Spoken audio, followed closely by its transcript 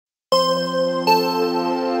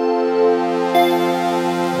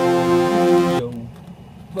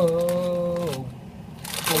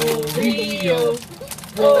Oreo.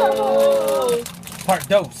 Whoa. Part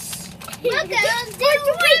dos. Welcome to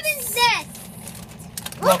Robbins Nest.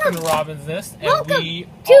 Welcome to Robbins Nest. And Welcome we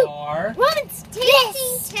to are... Robbins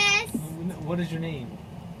Tasting Test. What is your name?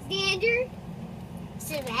 Xander,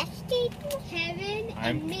 Sebastian, Kevin,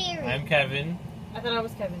 and Mary. I'm Kevin. I thought I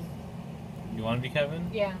was Kevin. You want to be Kevin?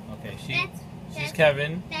 Yeah. Okay, she's That's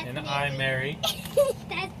Kevin, that's and Mary. I'm Mary.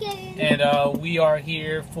 That's Kevin. And we are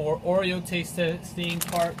here for Oreo Taste Testing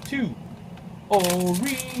Part 2.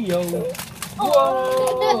 Oreo.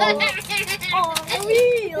 Oreo.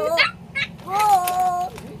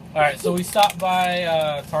 Alright, so we stopped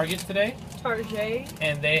by Target today, Tarjay.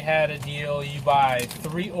 and they had a deal. You buy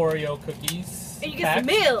 3 Oreo cookies. And you get some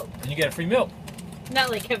milk. And you get a free milk. Not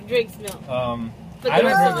like Kevin drinks milk. But I the don't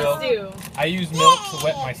rest drink of us milk. do. I use milk to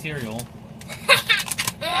wet my cereal.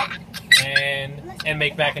 and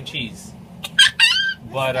make mac and cheese.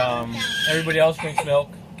 But everybody else drinks milk,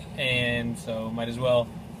 and so might as well.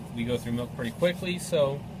 We go through milk pretty quickly.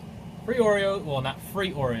 So free Oreos, well, not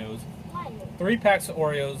free Oreos, 3 packs of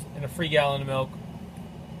Oreos and a free gallon of milk.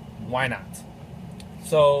 Why not?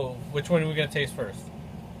 So which one are we gonna taste first?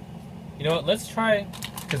 You know what? Let's try,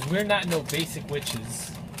 because we're not no basic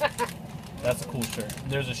witches. That's a cool shirt.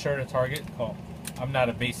 There's a shirt at Target called "I'm Not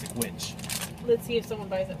a Basic Witch." Let's see if someone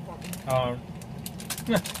buys it for me.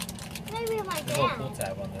 Maybe my There's no pull dad.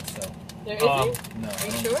 tab on this, so. There isn't? No. Are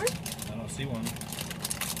you sure? I don't see one.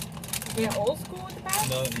 We got old school with the pack?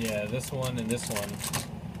 No, yeah, this one and this one.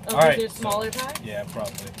 Oh, All right, they're so- smaller packs? Yeah,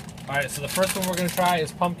 probably. All right, so the first one we're gonna try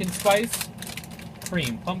is pumpkin spice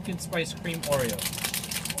cream. Pumpkin spice cream Oreo.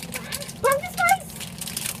 Pumpkin spice.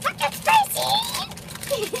 Pumpkin spicy.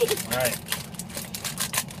 All right.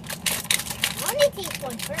 Let me taste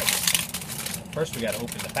one first. First, we gotta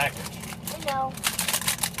open the package. I know.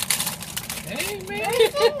 Hey, First man. me, then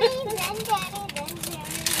Daddy, then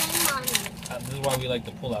Jeremy, then Mommy. This is why we like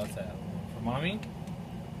the pull-out tab. One for mommy. One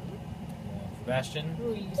for Bastion.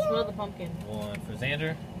 Ooh, you smell the pumpkin. One for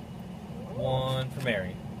Xander. One for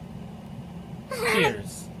Mary.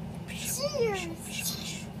 Cheers. Cheers.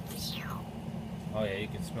 Oh yeah, you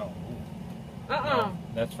can smell. Ooh. Uh-uh. No,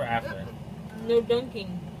 that's for after. No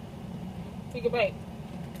dunking. Take a bite.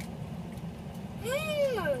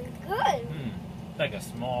 Good. It's like a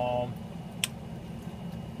small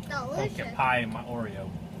Delicious. pumpkin pie in my Oreo.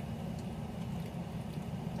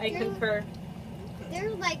 I concur.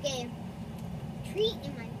 There's like a treat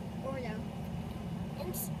in my Oreo. It A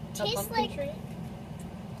tastes pumpkin like treat?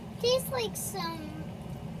 some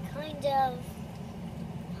kind of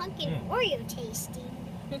pumpkin Oreo tasting.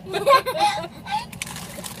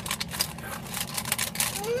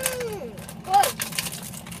 Good.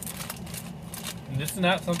 And this is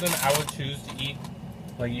not something I would choose to eat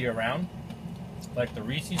like year round. Like the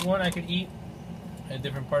Reese's one I could eat at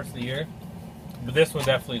different parts of the year. But this one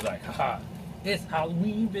definitely is like, haha, it's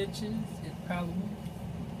Halloween, bitches. It's Halloween.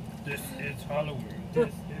 This is Halloween. This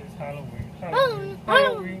is Halloween. Halloween.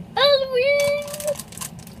 Halloween. Halloween.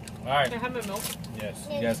 Alright. Can I have my milk? Yes,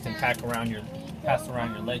 you guys can pass around your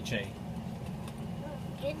leche.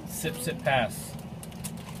 Sip, sip, pass.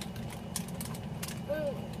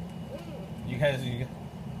 You guys,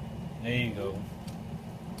 there you go.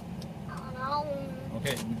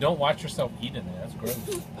 Okay, don't watch yourself eating it. That's gross.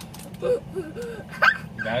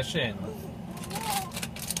 Dash in.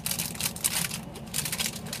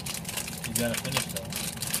 You gotta finish though.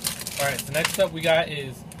 Alright, so next up we got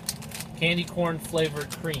is candy corn flavored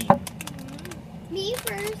cream. Me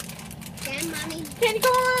first, then Mommy, Candy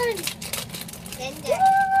corn! then Dad,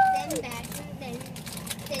 then Bastion, then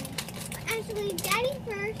actually Daddy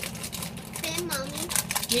first, then Mommy.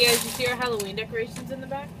 You guys, you see our Halloween decorations in the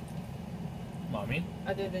back? Mommy,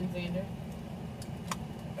 Other than Xander.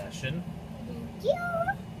 Bastion, Thank you.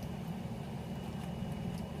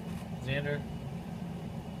 Xander,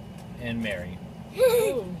 and Mary.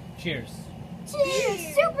 Ooh. Cheers.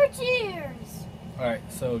 Cheers! Super cheers! Alright,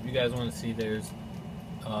 so if you guys want to see, there's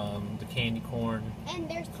the candy corn. And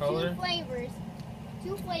there's Color? 2 flavors.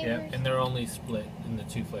 2 flavors. Yep, and they're only split in the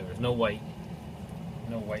 2 flavors. No white.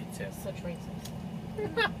 No white tip. Such racist.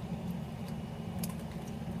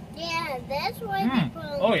 Yeah, that's why they put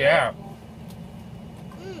on Oh the yeah. label.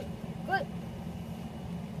 Good.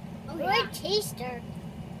 Oh, Good yeah. taster.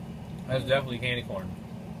 That's definitely candy corn.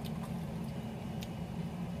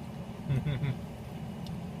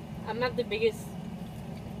 I'm not the biggest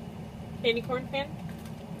candy corn fan.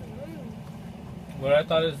 What I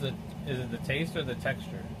thought is it the taste or the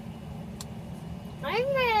texture? I'm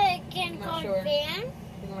a candy Not corn sure. fan. I think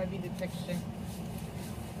it might be the texture.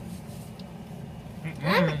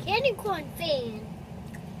 I'm a candy corn fan.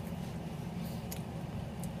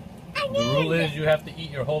 The rule is you have to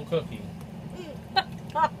eat your whole cookie.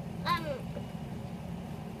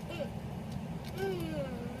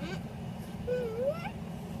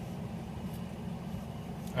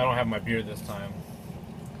 I don't have my beer this time.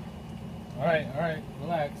 Alright,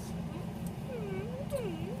 relax.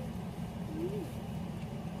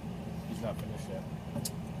 He's not finished yet.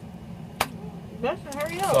 Let's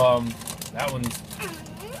hurry up. So, that one's...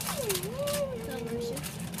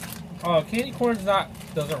 candy corn's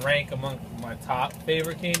doesn't rank among my top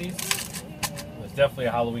favorite candies. It's definitely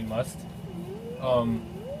a Halloween must.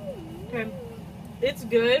 Okay. It's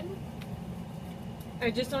good. I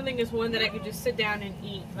just don't think it's one that I could just sit down and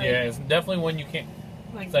eat. Like, Yeah, it's definitely one you can't...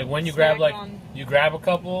 Like, It's like when you grab you grab a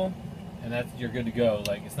couple, and you're good to go.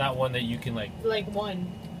 Like it's not one that you can like. Like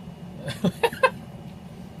one.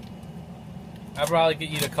 I probably could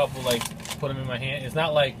eat a couple, like put them in my hand. It's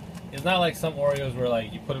not like some Oreos where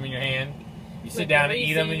like you put them in your hand, you sit Like down the and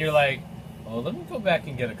eat them, and Reese's. you're like, oh, let me go back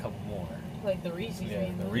and get a couple more. Like the Reese's. Yeah,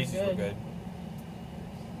 man, the those are Reese's were good.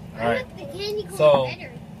 All I right, like the candy corn So-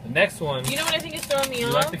 better. the next one. You know what I think is throwing me You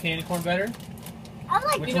off? like the candy corn better? I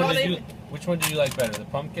like Which You know one what did I- you? Which one did you like better, the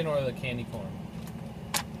pumpkin or the candy corn?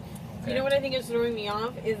 You know what I think is throwing me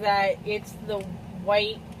off is that it's the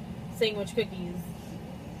white sandwich cookies,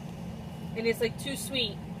 and it's like too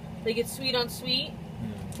sweet. Like it's sweet on sweet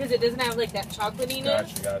because it doesn't have like that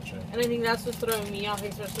chocolatiness. Gotcha. And I think that's what's throwing me off,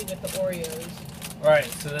 especially with the Oreos. All right,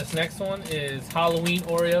 so this next one is Halloween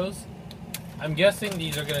Oreos. I'm guessing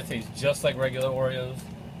these are gonna taste just like regular Oreos,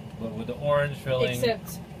 but with the orange filling.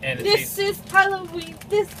 Except And it this tastes, is Halloween.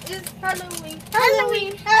 This is Halloween.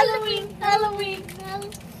 Halloween, Halloween. Halloween.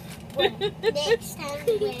 Next time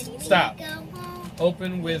when Stop. we go home.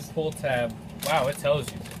 open with pull tab. Wow, it tells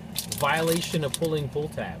you. Violation of pulling pull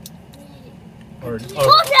tab. Or Pull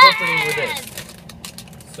opening with tab! this.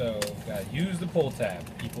 So, gotta use the pull tab,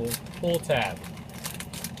 people. Pull tab.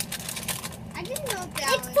 I didn't know that.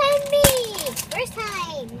 Next time me. First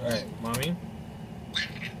time. Alright, mommy.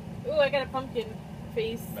 Ooh, I got a pumpkin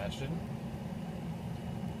face. Bastion.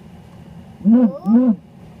 Ooh.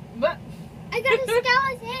 But I got a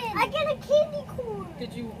skeleton. I got a candy corn.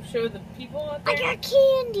 did you show the people out I there? got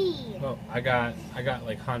candy. Oh, I got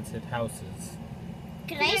like haunted houses.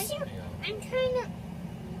 Can I see? There you I'm trying to.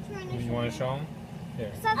 go. You want to show them?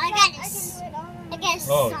 Here. I guess.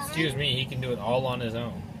 Oh, excuse me. He can do it all on his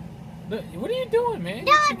own. Look, what are you doing, man?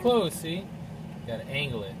 No, You're too I'm- close. See? You gotta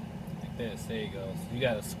angle it like this. There you go. So you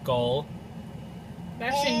got a skull.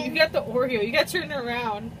 Bastion, you got the Oreo. You got to turn it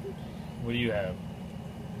around. What do you have?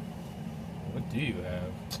 What do you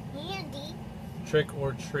have? Candy. Trick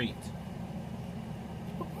or treat.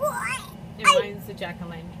 What? And mine's the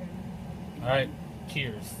jack-o'-lantern. All right.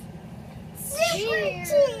 Cheers.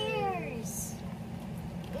 Cheers.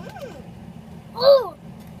 Oh,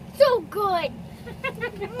 so good.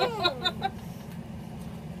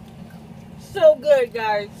 So good,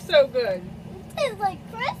 guys. So good. It's like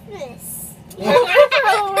Christmas.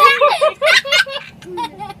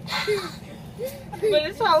 But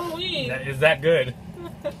it's Halloween. Is that good?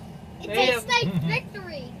 It Damn. tastes like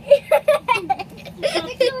victory.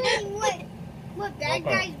 Victory, what bad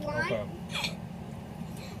guys want? Okay.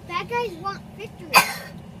 Bad guys want victory.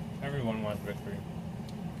 Everyone wants victory.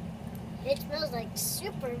 It smells like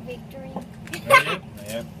super victory. Ready?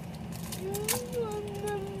 Yeah.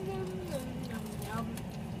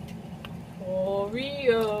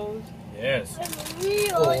 Oreos. Yes.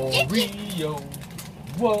 Oreo. Oreo.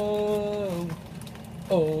 Whoa.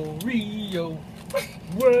 Oreo.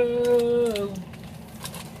 Whoa.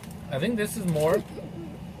 I think this is more.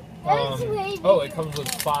 That's way Oh, it bigger. comes with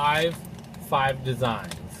five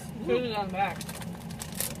designs. Put it on back.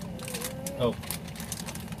 Oh.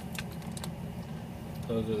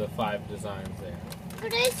 Those are the 5 designs there.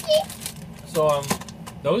 Could I see? So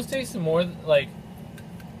those taste more like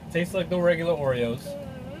the regular Oreos.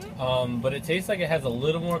 But it tastes like it has a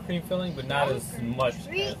little more cream filling, but not as much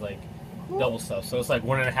as like double stuff. So it's like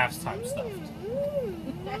 1.5 times stuffed.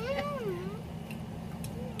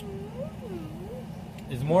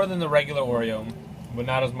 It's more than the regular Oreo, but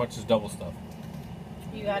not as much as double stuff.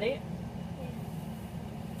 You got it?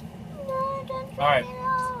 No, don't All right. try it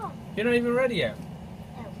all. You're not even ready yet.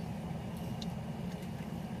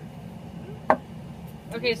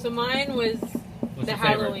 Okay, so mine was What's the your favorite?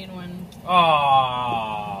 Halloween one.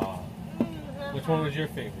 Ah. Which one was your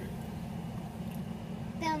favorite?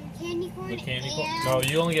 The candy corn The candy corn? and No,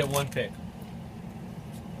 you only get one pick.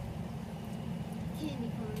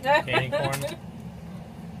 candy corn. Candy corn.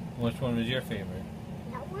 Which one was your favorite?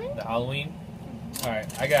 That one? The Halloween?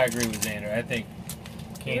 Alright, I gotta agree with Xander. I think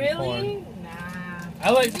candy Really? corn. Nah.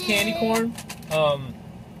 I like the candy corn.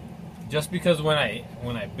 just because when I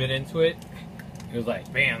bit into it, it was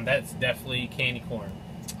like, bam, that's definitely candy corn.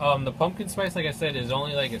 The pumpkin spice, like I said, is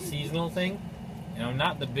only like a seasonal thing, and I'm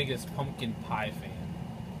not the biggest pumpkin pie fan.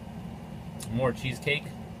 More cheesecake.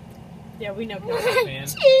 Yeah, we know. Fan,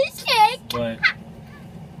 Cheesecake. but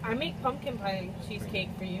I make pumpkin pie cheesecake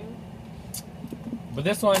for you.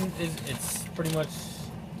 this one it's pretty much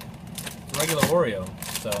regular Oreo.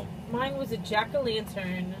 So Mine was a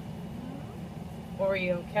jack-o'-lantern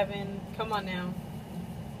Oreo. Kevin, come on now.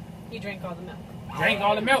 He drank all the milk. drank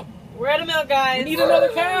all the milk. We're out of milk, guys. We need another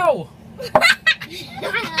cow.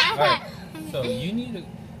 Alright, so you need a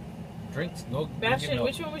drink. Go get Bastion, milk.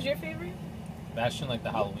 which one was your favorite? Bastion, like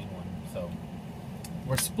the Halloween one. So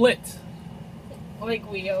we're split. Like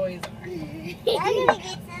we always are. I'm gonna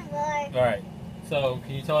get some more. Alright, so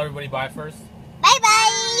can you tell everybody bye first? Bye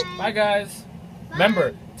bye. Bye, guys.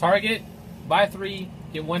 Remember, Target, buy 3,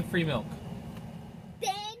 get 1 free milk.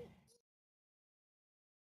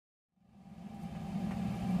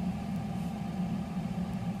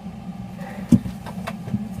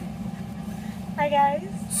 Hi, guys.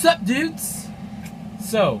 Sup, dudes?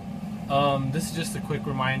 So, this is just a quick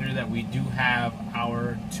reminder that we do have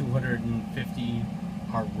our 250,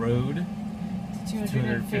 our road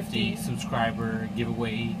 250 subscriber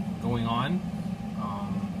giveaway going on.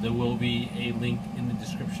 There will be a link in the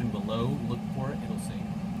description below. Look for it. It'll say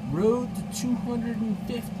Road to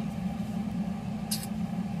 250.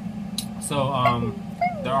 So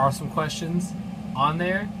there are some questions on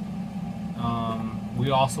there. We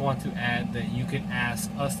also want to add that you can ask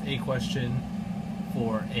us a question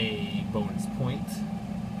for a bonus point.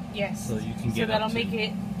 Yes. So you can get that'll up to, make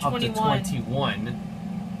it up to 21. 21.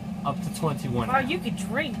 Up to 21. Wow, now. you could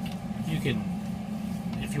drink. You can,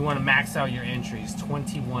 if you want to max out your entries,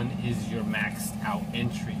 21 is your maxed out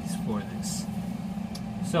entries for this.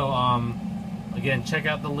 So, again, check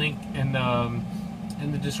out the link in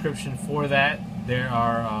the description for that. There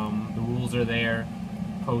are the rules are there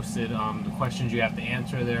posted. The questions you have to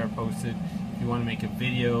answer there are posted. If you want to make a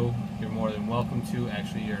video, you're more than welcome to.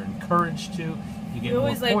 Actually, you're encouraged to. You get We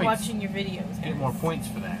always more like points. watching your videos. Get guys. more points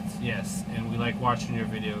for that, yes. And we like watching your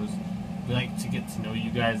videos. We like to get to know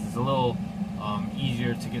you guys. It's a little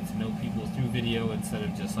easier to get to know people through video instead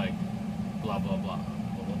of just like blah blah blah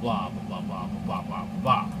blah blah blah blah blah blah blah blah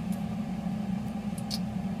blah.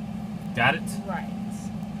 Got it? Right.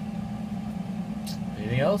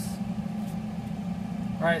 Anything else?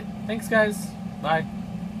 All right. Thanks, guys. Bye.